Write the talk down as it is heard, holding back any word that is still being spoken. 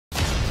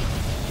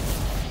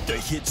The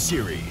hit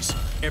series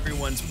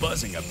everyone's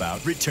buzzing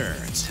about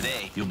returns.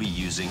 Today, you'll be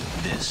using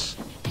this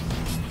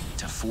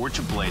to forge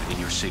a blade in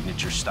your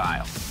signature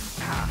style.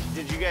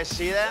 Did you guys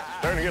see that?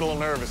 Starting to get a little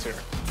nervous here.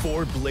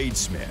 4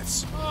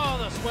 bladesmiths Oh,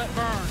 the sweat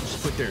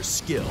burns. put their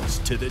skills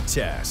to the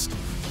test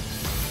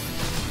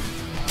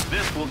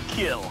This will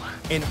kill.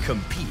 and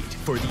compete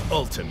for the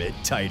ultimate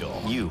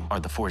title. You are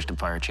the Forged in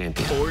Fire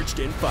champion. Forged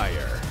in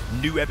Fire.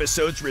 New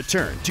episodes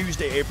return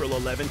Tuesday, April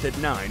 11th at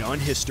 9 on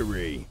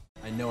History.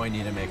 I know I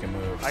need to make a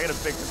move. I got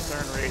a big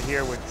concern right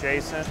here with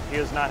Jason. He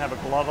does not have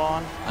a glove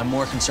on. I'm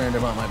more concerned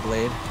about my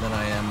blade than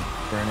I am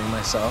burning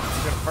myself.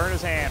 He's gonna burn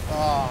his hand.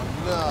 Oh,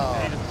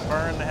 no. He just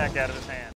burned the heck out of his hand.